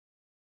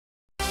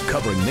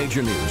covering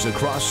major news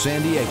across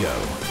San Diego.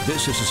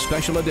 This is a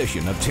special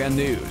edition of 10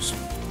 News.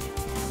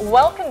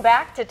 Welcome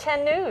back to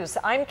 10 News.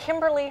 I'm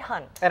Kimberly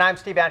Hunt. And I'm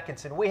Steve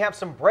Atkinson. We have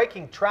some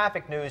breaking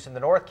traffic news in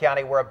the North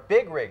County where a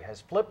big rig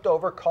has flipped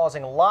over,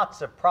 causing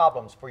lots of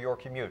problems for your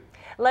commute.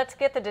 Let's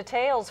get the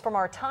details from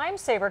our time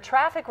saver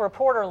traffic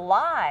reporter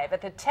live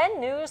at the 10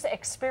 News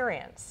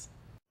Experience.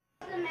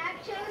 The map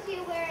shows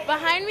you where it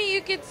Behind me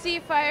you can see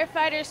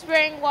firefighters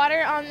spraying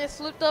water on this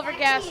flipped over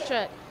gas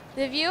truck.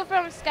 The view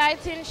from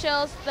SCI0121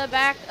 shows the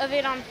back of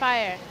it on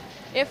fire.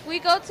 If we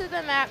go to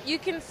the map, you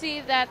can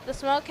see that the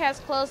smoke has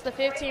closed the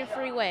 15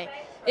 freeway.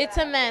 It's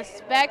a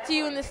mess. Back to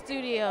you in the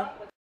studio.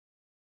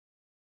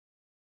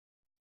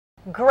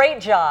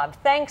 Great job.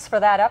 Thanks for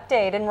that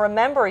update. And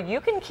remember, you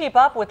can keep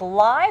up with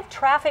live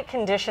traffic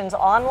conditions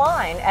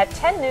online at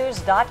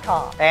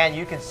 10news.com. And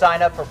you can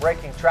sign up for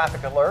breaking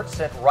traffic alerts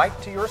sent right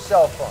to your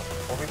cell phone.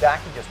 We'll be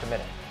back in just a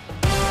minute.